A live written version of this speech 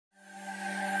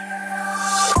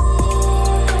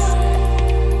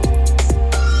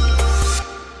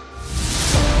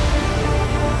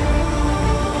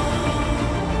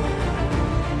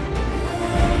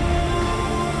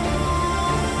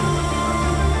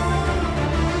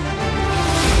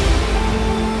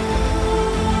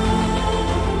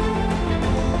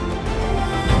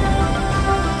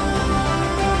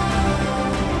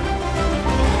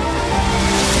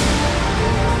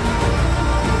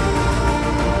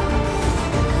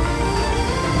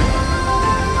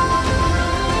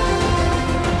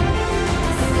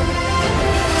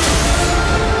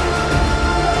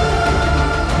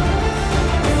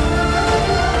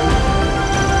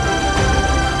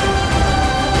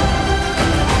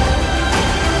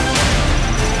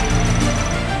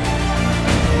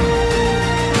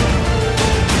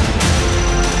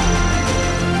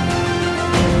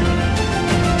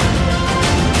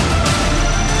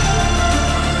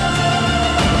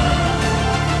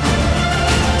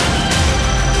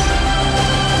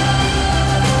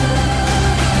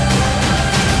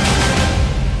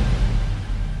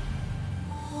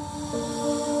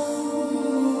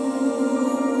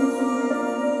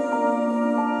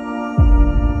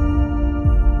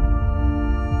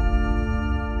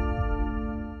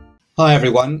Hi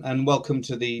everyone, and welcome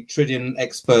to the Tridion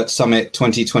Expert Summit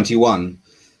 2021.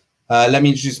 Let me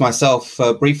introduce myself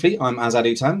briefly. I'm Azad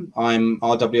Ootam. I'm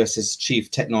RWS's Chief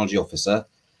Technology Officer,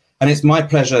 and it's my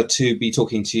pleasure to be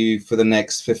talking to you for the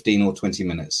next 15 or 20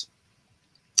 minutes.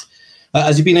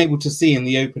 As you've been able to see in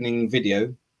the opening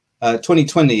video,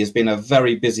 2020 has been a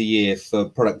very busy year for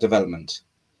product development.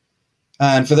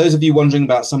 And for those of you wondering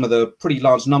about some of the pretty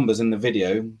large numbers in the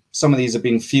video, some of these have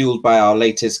been fueled by our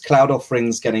latest cloud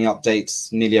offerings getting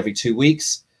updates nearly every 2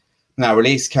 weeks, and our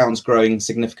release counts growing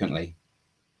significantly.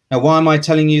 Now, why am I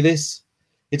telling you this?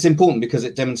 It's important because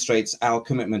it demonstrates our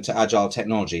commitment to agile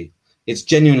technology. It's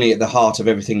genuinely at the heart of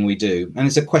everything we do, and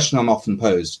it's a question I'm often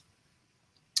posed.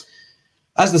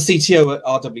 As the CTO at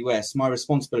RWS, my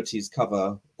responsibilities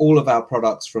cover all of our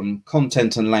products from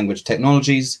content and language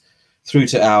technologies through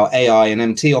to our AI and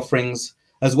MT offerings,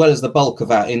 as well as the bulk of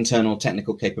our internal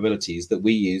technical capabilities that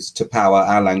we use to power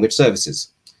our language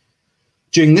services.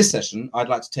 During this session, I'd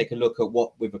like to take a look at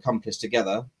what we've accomplished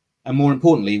together, and more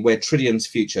importantly, where Tridion's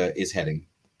future is heading.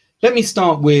 Let me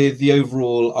start with the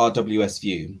overall RWS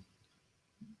view.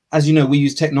 As you know, we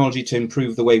use technology to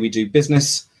improve the way we do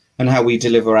business and how we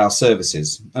deliver our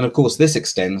services. And of course, this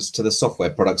extends to the software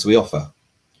products we offer.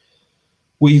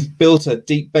 We've built a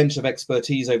deep bench of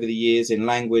expertise over the years in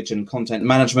language and content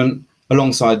management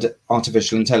alongside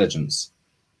artificial intelligence.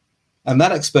 And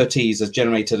that expertise has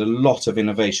generated a lot of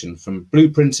innovation, from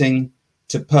blueprinting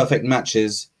to perfect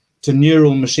matches to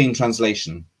neural machine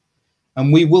translation.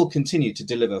 And we will continue to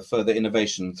deliver further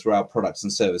innovation through our products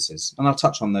and services. And I'll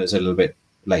touch on those a little bit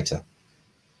later.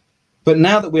 But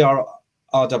now that we are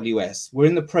RWS, we're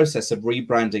in the process of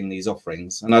rebranding these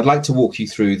offerings. And I'd like to walk you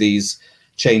through these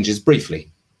changes briefly.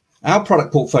 Our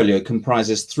product portfolio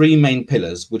comprises 3 main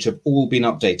pillars, which have all been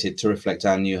updated to reflect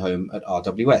our new home at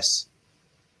RWS.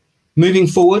 Moving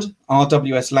forward,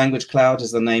 RWS Language Cloud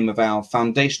is the name of our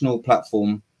foundational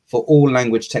platform for all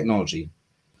language technology.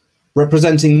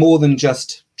 Representing more than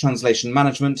just translation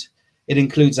management, it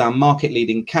includes our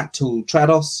market-leading CAT tool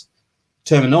Trados,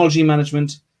 terminology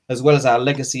management, as well as our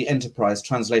legacy enterprise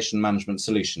translation management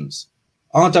solutions.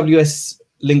 RWS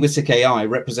Linguistic AI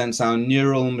represents our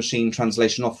neural machine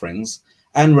translation offerings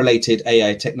and related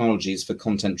AI technologies for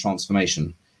content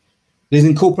transformation. It is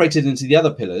incorporated into the other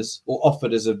pillars or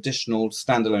offered as additional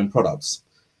standalone products.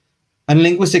 And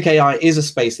linguistic AI is a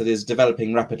space that is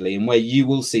developing rapidly and where you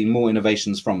will see more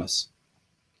innovations from us.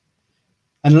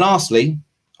 And lastly,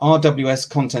 RWS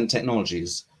Content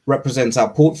Technologies represents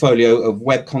our portfolio of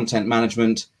web content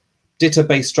management,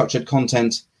 DITA-based structured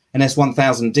content, and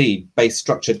S1000D-based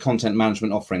structured content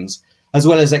management offerings, as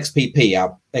well as XPP,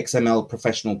 our XML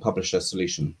professional publisher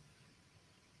solution.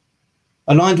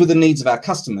 Aligned with the needs of our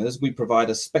customers, we provide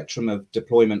a spectrum of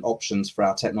deployment options for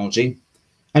our technology,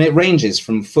 and it ranges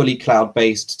from fully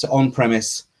cloud-based to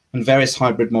on-premise and various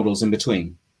hybrid models in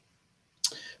between.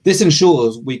 This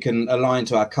ensures we can align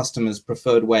to our customers'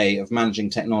 preferred way of managing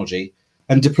technology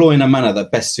and deploy in a manner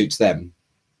that best suits them.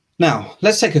 Now,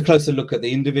 let's take a closer look at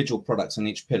the individual products in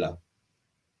each pillar.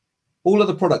 All of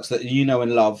the products that you know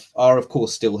and love are, of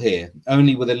course, still here,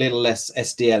 only with a little less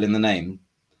SDL in the name.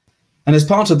 And as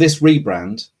part of this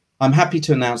rebrand, I'm happy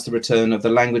to announce the return of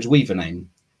the Language Weaver name.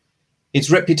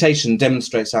 Its reputation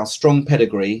demonstrates our strong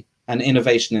pedigree and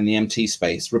innovation in the MT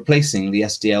space, replacing the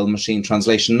SDL machine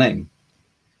translation name.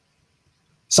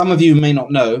 Some of you may not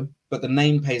know, but the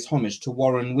name pays homage to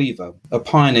Warren Weaver, a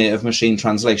pioneer of machine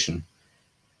translation.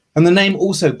 And the name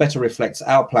also better reflects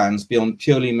our plans beyond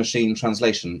purely machine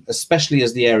translation, especially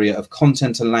as the area of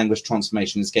content and language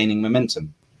transformation is gaining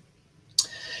momentum.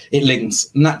 It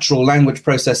links natural language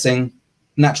processing,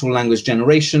 natural language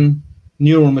generation,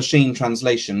 neural machine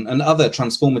translation, and other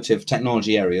transformative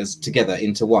technology areas together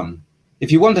into one. If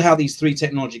you wonder how these 3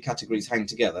 technology categories hang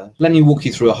together, let me walk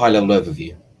you through a high-level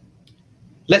overview.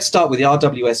 Let's start with the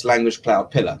RWS Language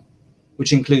Cloud pillar,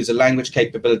 which includes a language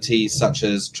capabilities such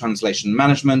as translation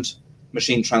management,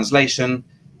 machine translation,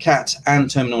 CAT, and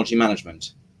terminology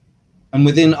management. And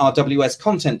within RWS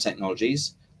Content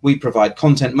Technologies, we provide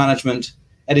content management,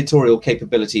 editorial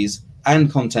capabilities,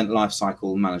 and content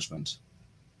lifecycle management.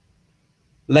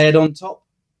 Layered on top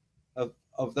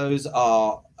of those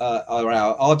are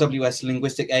our RWS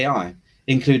Linguistic AI,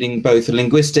 including both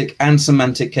linguistic and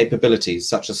semantic capabilities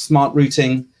such as smart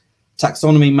routing,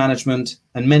 taxonomy management,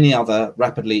 and many other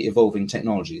rapidly evolving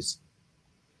technologies.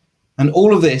 And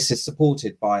all of this is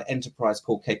supported by enterprise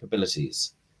core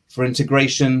capabilities for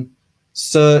integration,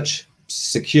 search,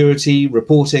 security,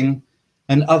 reporting,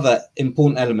 and other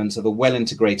important elements of a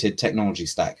well-integrated technology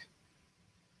stack.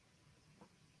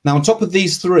 Now, on top of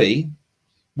these 3,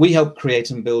 We help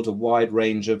create and build a wide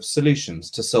range of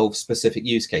solutions to solve specific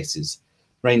use cases,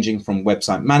 ranging from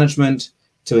website management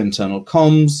to internal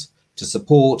comms to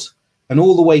support, and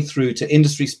all the way through to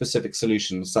industry-specific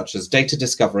solutions such as data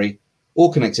discovery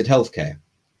or connected healthcare.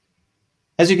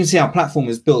 As you can see, our platform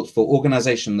is built for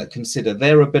organizations that consider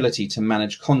their ability to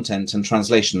manage content and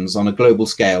translations on a global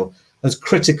scale as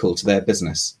critical to their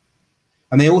business.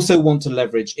 And they also want to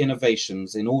leverage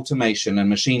innovations in automation and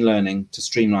machine learning to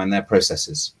streamline their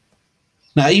processes.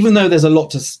 Now, even though there's a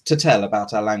lot to tell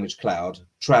about our Language Cloud,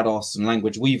 Trados, and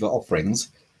Language Weaver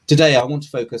offerings, today I want to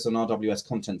focus on RWS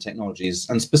content technologies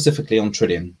and specifically on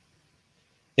Tridion.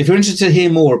 If you're interested to hear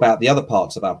more about the other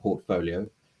parts of our portfolio,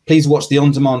 please watch the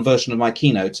on-demand version of my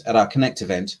keynote at our Connect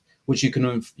event, which you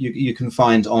can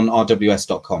find on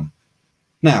rws.com.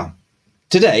 Now,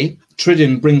 today,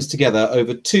 Tridion brings together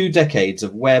over 2 decades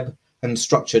of web and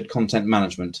structured content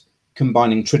management,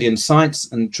 combining Tridion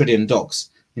sites and Tridion docs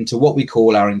into what we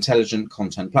call our intelligent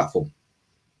content platform.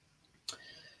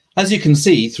 As you can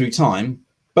see through time,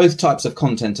 both types of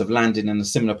content have landed in a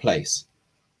similar place.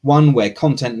 One where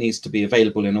content needs to be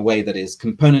available in a way that is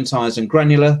componentized and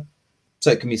granular, so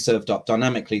it can be served up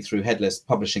dynamically through headless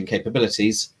publishing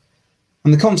capabilities.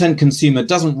 And the content consumer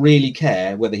doesn't really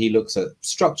care whether he looks at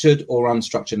structured or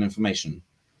unstructured information.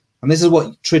 And this is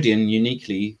what Tridion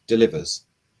uniquely delivers.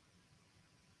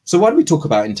 So why do we talk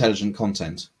about intelligent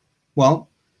content? Well,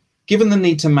 given the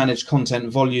need to manage content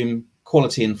volume,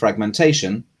 quality, and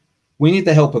fragmentation, we need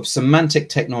the help of semantic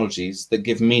technologies that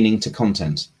give meaning to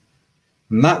content.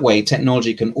 And that way,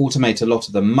 technology can automate a lot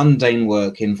of the mundane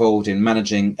work involved in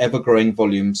managing ever-growing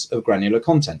volumes of granular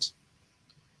content.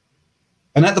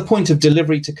 And at the point of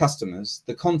delivery to customers,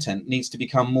 the content needs to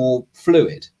become more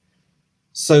fluid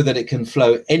so that it can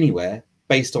flow anywhere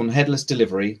based on headless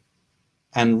delivery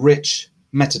and rich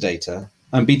metadata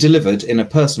and be delivered in a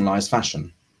personalized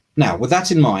fashion. Now, with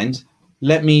that in mind,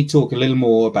 let me talk a little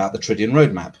more about the Tridion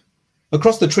roadmap.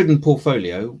 Across the Tridion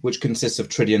portfolio, which consists of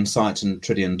Tridion Site and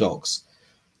Tridion Docs,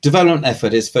 development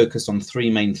effort is focused on 3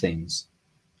 main themes.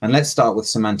 And let's start with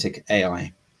semantic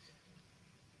AI.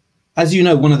 As you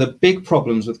know, one of the big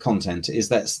problems with content is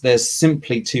that there's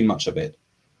simply too much of it,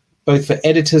 both for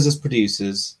editors as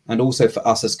producers and also for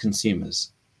us as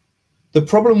consumers. The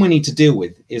problem we need to deal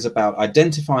with is about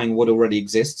identifying what already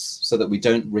exists so that we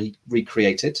don't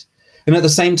recreate it, and at the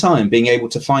same time being able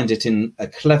to find it in a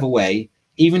clever way,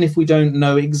 even if we don't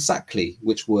know exactly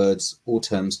which words or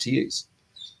terms to use.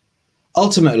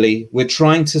 Ultimately, we're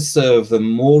trying to serve the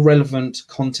more relevant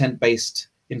content-based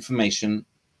information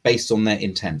based on their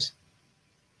intent.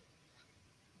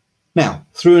 Now,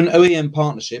 through an OEM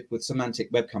partnership with Semantic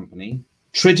Web Company,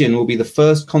 Tridion will be the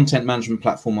first content management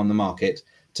platform on the market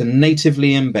to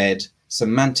natively embed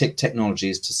semantic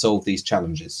technologies to solve these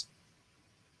challenges.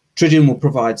 Tridion will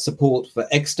provide support for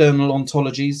external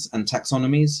ontologies and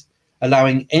taxonomies,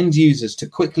 allowing end users to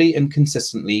quickly and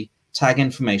consistently tag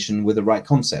information with the right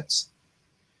concepts.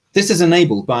 This is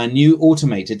enabled by a new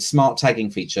automated smart tagging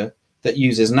feature that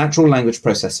uses natural language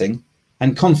processing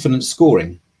and confidence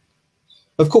scoring.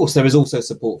 Of course, there is also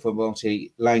support for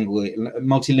multilingual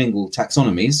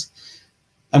taxonomies,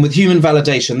 and with human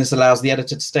validation, this allows the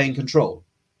editor to stay in control.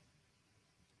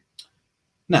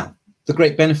 Now, the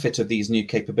great benefit of these new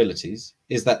capabilities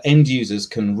is that end users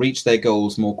can reach their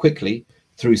goals more quickly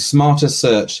through smarter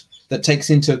search that takes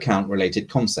into account related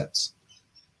concepts.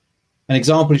 An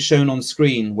example is shown on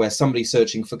screen where somebody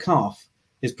searching for calf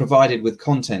is provided with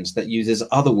content that uses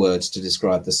other words to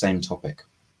describe the same topic.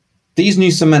 These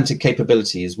new semantic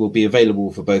capabilities will be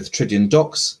available for both Tridion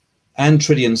Docs and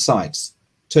Tridion Sites,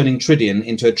 turning Tridion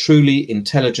into a truly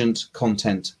intelligent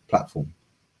content platform.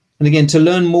 And again, to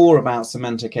learn more about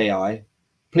semantic AI,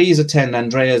 please attend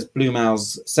Andreas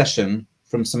Blumau's session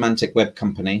from Semantic Web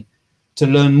Company to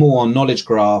learn more on knowledge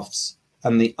graphs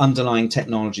and the underlying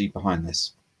technology behind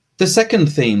this. The second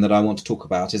theme that I want to talk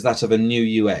about is that of a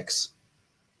new UX.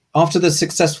 After the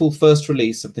successful first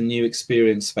release of the new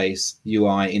Experience Space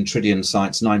UI in Tridion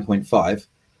Sites 9.5,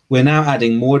 we're now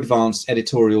adding more advanced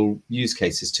editorial use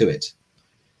cases to it.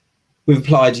 We've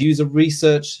applied user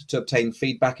research to obtain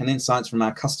feedback and insights from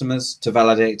our customers to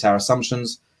validate our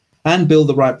assumptions and build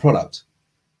the right product.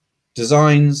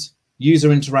 Designs,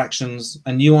 user interactions,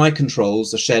 and UI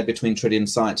controls are shared between Tridion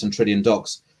Sites and Tridion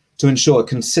Docs to ensure a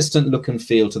consistent look and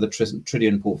feel to the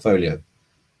Tridion portfolio.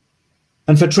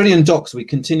 And for Tridion Docs, we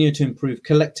continue to improve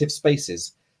collective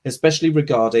spaces, especially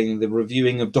regarding the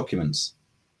reviewing of documents.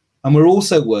 And we're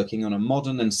also working on a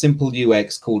modern and simple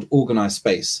UX called Organized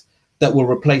Space that will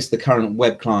replace the current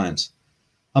web client.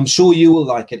 I'm sure you will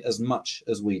like it as much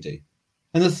as we do.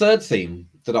 And the third theme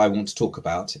that I want to talk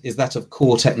about is that of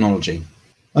core technology.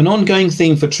 An ongoing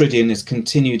theme for Tridion is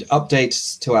continued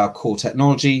updates to our core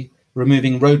technology,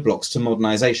 removing roadblocks to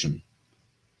modernization.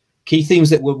 Key themes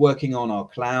that we're working on are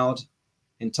cloud,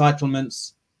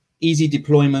 entitlements, easy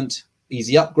deployment,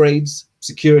 easy upgrades,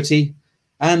 security,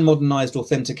 and modernized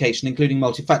authentication, including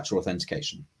multi-factor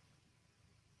authentication.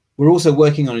 We're also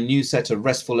working on a new set of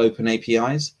RESTful open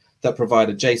APIs that provide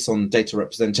a JSON data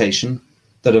representation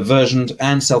that are versioned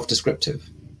and self-descriptive.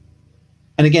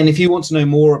 And again, if you want to know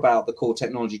more about the core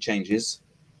technology changes,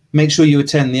 make sure you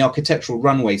attend the architectural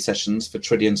runway sessions for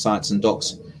Tridion Sites and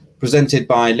Docs presented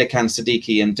by Likan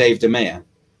Siddiqui and Dave DeMeyer,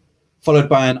 followed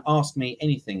by an Ask Me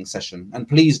Anything session, and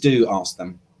please do ask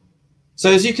them.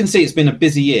 So as you can see, it's been a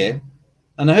busy year,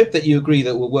 and I hope that you agree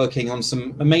that we're working on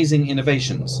some amazing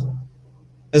innovations.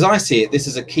 As I see it, this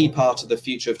is a key part of the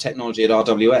future of technology at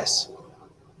RWS.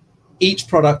 Each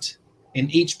product in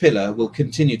each pillar will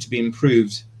continue to be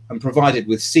improved and provided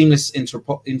with seamless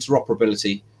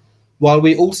interoperability, while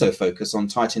we also focus on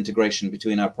tight integration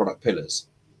between our product pillars.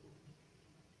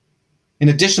 In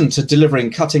addition to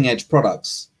delivering cutting-edge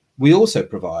products, we also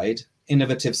provide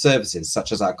innovative services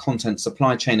such as our content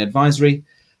supply chain advisory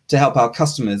to help our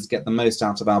customers get the most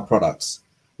out of our products,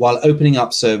 while opening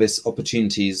up service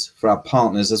opportunities for our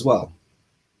partners as well.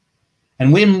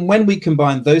 And when we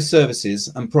combine those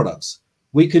services and products,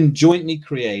 we can jointly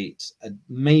create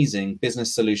amazing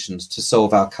business solutions to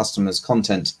solve our customers'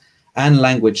 content and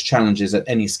language challenges at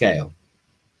any scale.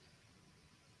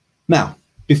 Now,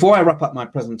 before I wrap up my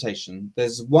presentation,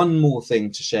 there's one more thing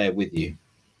to share with you.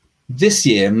 This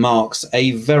year marks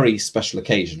a very special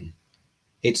occasion.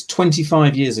 It's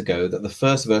 25 years ago that the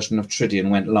first version of Tridion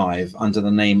went live under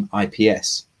the name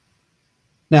IPS.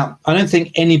 Now, I don't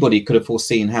think anybody could have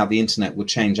foreseen how the internet would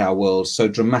change our world so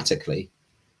dramatically.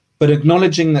 But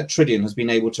acknowledging that Tridion has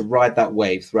been able to ride that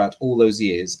wave throughout all those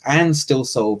years and still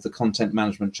solve the content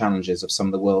management challenges of some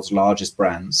of the world's largest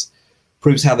brands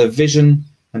proves how the vision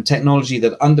and technology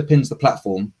that underpins the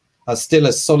platform are still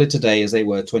as solid today as they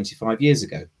were 25 years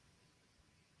ago.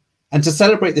 And to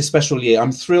celebrate this special year,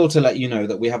 I'm thrilled to let you know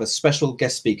that we have a special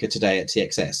guest speaker today at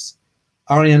TXS,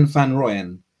 Arjan van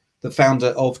Rooyen, the founder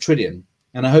of Tridion.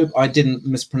 And I hope I didn't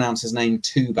mispronounce his name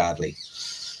too badly.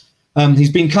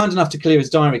 He's been kind enough to clear his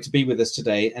diary to be with us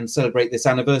today and celebrate this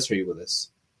anniversary with us.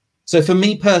 So for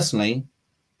me personally,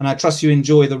 and I trust you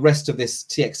enjoy the rest of this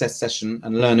TXS session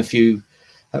and learn a few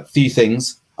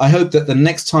things, I hope that the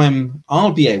next time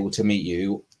I'll be able to meet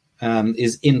you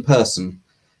is in person,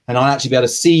 and I'll actually be able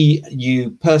to see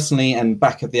you personally and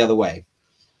back the other way.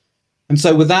 And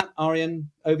so with that, Arjan,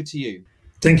 over to you.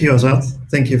 Thank you, Azad.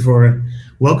 Thank you for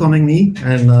welcoming me,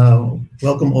 and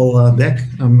welcome all back.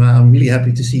 I'm really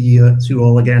happy to see you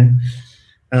all again.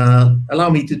 Allow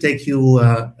me to take you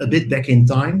a bit back in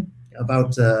time.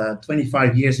 About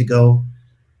 25 years ago,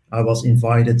 I was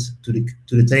invited to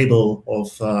the table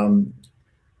of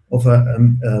a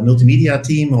multimedia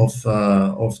team of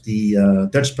the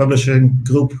Dutch publishing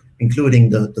group,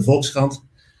 including the Volkskrant,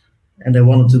 and they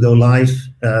wanted to go live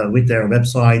with their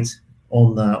website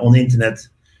on the internet.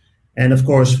 And of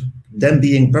course, them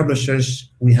being publishers,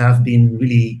 we have been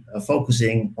really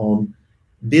focusing on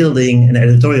building an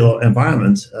editorial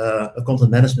environment, a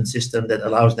content management system that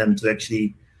allows them to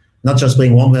actually not just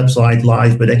bring one website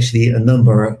live, but actually a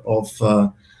number of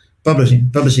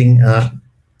publishing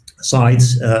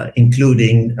sites,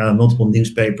 including multiple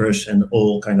newspapers and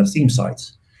all kind of theme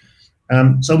sites.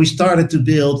 So we started to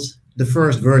build the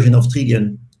first version of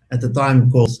Tridion, at the time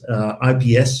called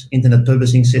IPS, Internet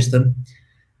Publishing System.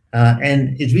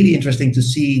 And it's really interesting to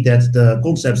see that the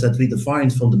concepts that we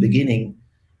defined from the beginning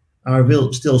are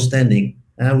still standing.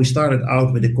 We started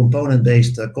out with a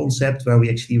component-based concept where we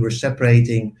actually were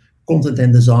separating content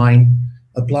and design,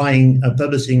 applying a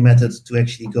publishing method to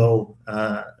actually go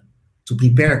to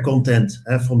prepare content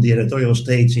from the editorial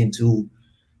stage into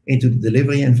the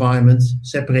delivery environment,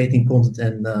 separating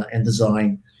content and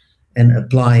design, and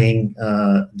applying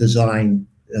design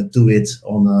to it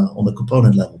on the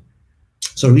component level.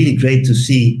 So really great to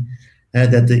see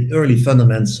that the early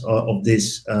fundamentals of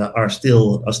this are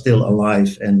still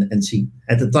alive and seen.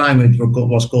 At the time, it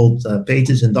was called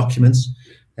pages and documents,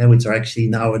 which are actually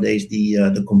nowadays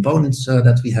the components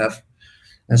that we have.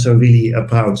 And so really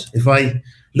proud. If I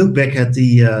look back at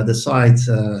the site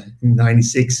in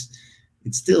 '96,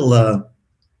 it's still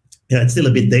it's still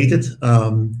a bit dated.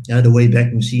 The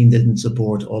Wayback Machine didn't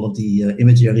support all of the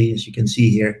imagery, as you can see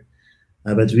here,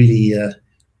 but really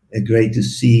great to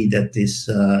see that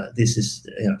this is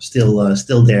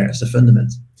still there as a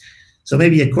fundament. So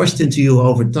maybe a question to you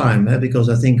over time, because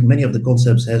I think many of the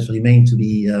concepts has remained to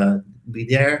be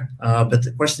there. But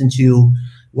the question to you,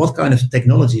 what kind of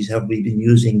technologies have we been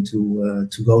using to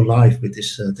go live with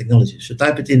this technology? So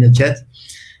type it in the chat.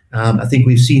 I think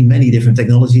we've seen many different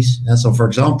technologies. So for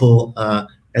example,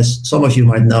 as some of you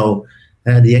might know,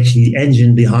 the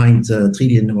engine behind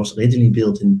Tridion was originally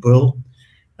built in Perl.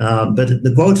 But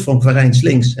the quote from Quarijn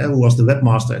Slinks, who was the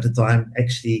webmaster at the time,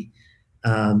 actually,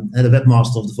 the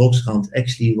webmaster of the Volkskrant,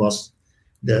 actually was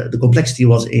the complexity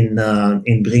was in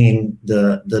bringing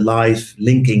the live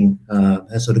linking,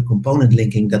 so the component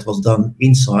linking that was done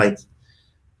inside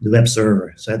the web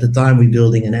server. So at the time, we're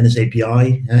building an NS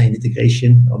API in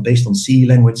integration based on C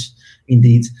language,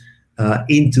 indeed,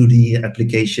 into the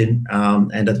application,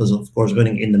 and that was of course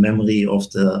running in the memory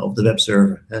of the web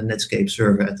server, Netscape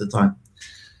server at the time.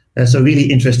 So really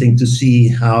interesting to see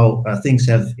how things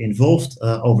have evolved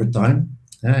over time.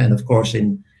 And of course,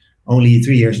 in only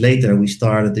 3 years later, we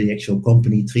started the actual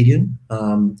company Tridion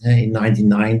in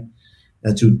 1999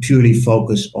 to purely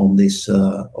focus on this,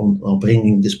 on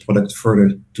bringing this product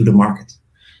further to the market.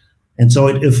 And so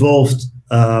it evolved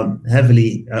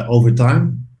heavily over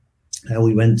time.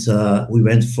 We went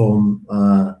from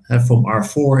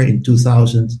R4 in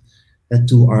 2000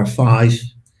 to R5.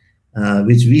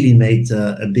 Which really made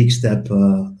a big step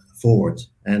forward.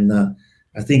 And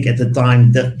I think at the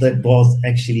time that was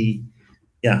actually,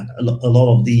 a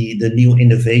lot of the new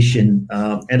innovation,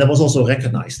 and that was also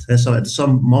recognized. And so at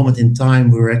some moment in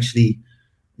time, we were actually,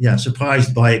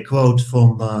 surprised by a quote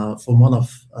from one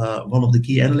of the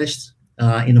key analysts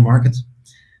in the market.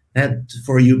 And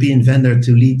for a European vendor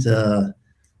to lead the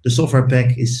software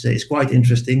pack is quite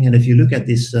interesting. And if you look at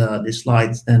this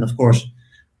slide, then of course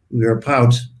we are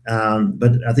proud.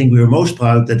 But I think we were most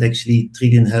proud that actually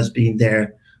Tridion has been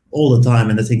there all the time,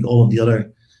 and I think all of the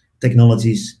other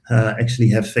technologies actually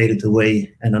have faded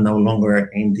away and are no longer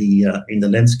in the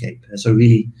landscape. So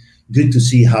really good to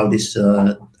see how this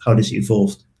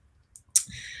evolved.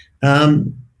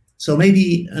 So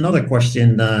maybe another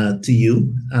question to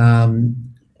you.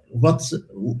 One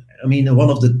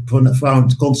of the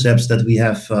profound concepts that we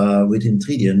have within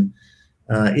Tridion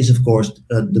is of course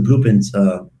the blueprint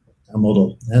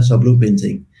model, so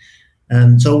blueprinting.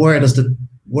 And so where does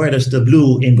the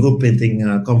blue in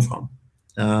blueprinting come from?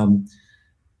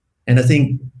 And I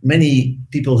think many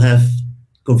people have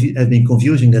been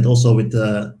confusing that also with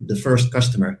the first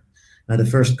customer. The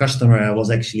first customer was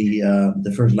actually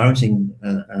the first launching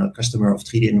customer of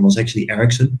Tridion was actually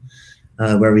Ericsson,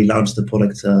 where we launched the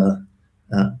product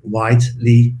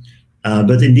widely.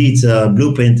 But indeed,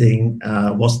 blueprinting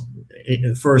was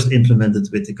first implemented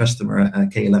with the customer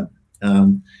KLM.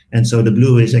 And so the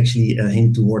blue is actually a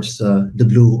hint towards the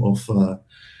blue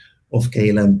of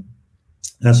KLM.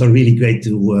 So really great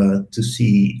to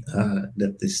see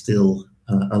that is still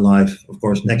alive, of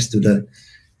course, next to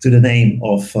the name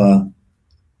of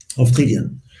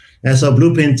Tridion. And so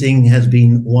blueprinting has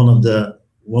been one of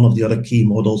the other key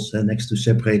models next to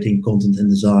separating content and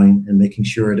design and making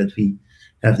sure that we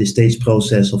have the stage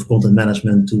process of content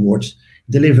management towards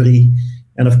delivery.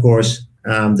 And of course,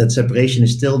 that separation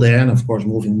is still there, and of course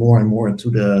moving more and more to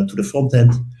the front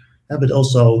end, but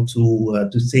also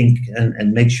to think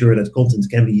and make sure that content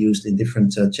can be used in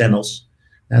different channels.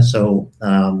 And so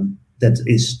that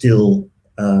is still,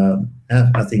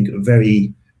 I think, a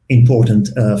very important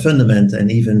fundament,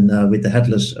 and even with the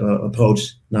headless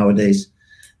approach nowadays,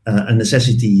 a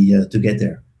necessity to get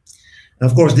there.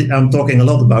 Of course, I'm talking a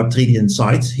lot about Tridion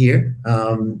sites here,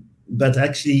 but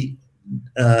actually,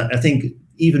 I think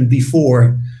even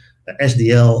before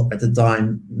SDL at the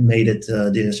time made it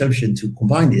the assumption to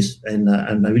combine this, and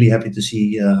I'm really happy to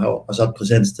see how Azad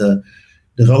presents the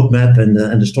roadmap and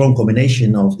the strong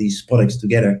combination of these products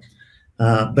together.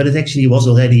 But it actually was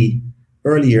already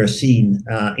earlier seen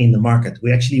in the market.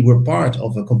 We actually were part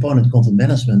of a component content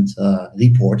management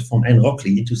report from Anne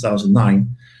Rockley in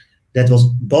 2009 that was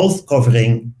both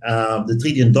covering the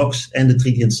Tridion docs and the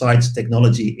Tridion sites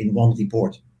technology in one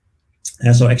report.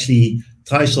 And so actually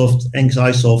Trisoft,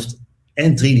 Anxisoft,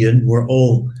 and Tridion were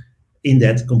all in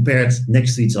that, compared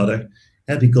next to each other,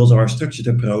 because of our structured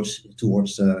approach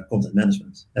towards content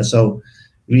management. And so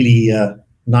really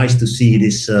nice to see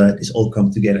this all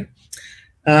come together.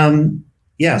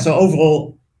 So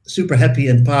overall, super happy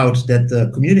and proud that the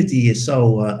community is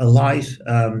so alive,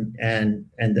 and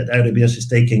that RWS is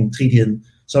taking Tridion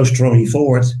so strongly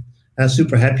forward.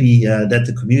 Super happy that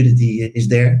the community is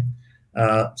there.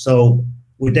 So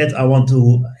with that, I want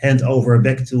to hand over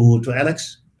back to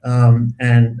Alex,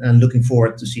 and looking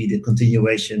forward to see the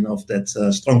continuation of that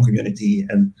strong community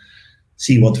and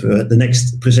see what the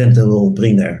next presenter will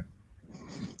bring there.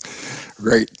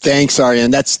 Great, thanks,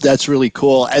 Arjen. That's really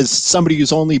cool. As somebody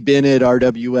who's only been at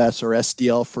RWS or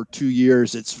SDL for 2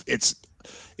 years, it's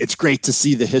it's great to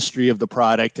see the history of the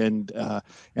product and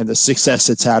the success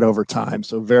it's had over time.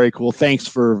 So very cool. Thanks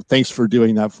for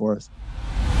doing that for us.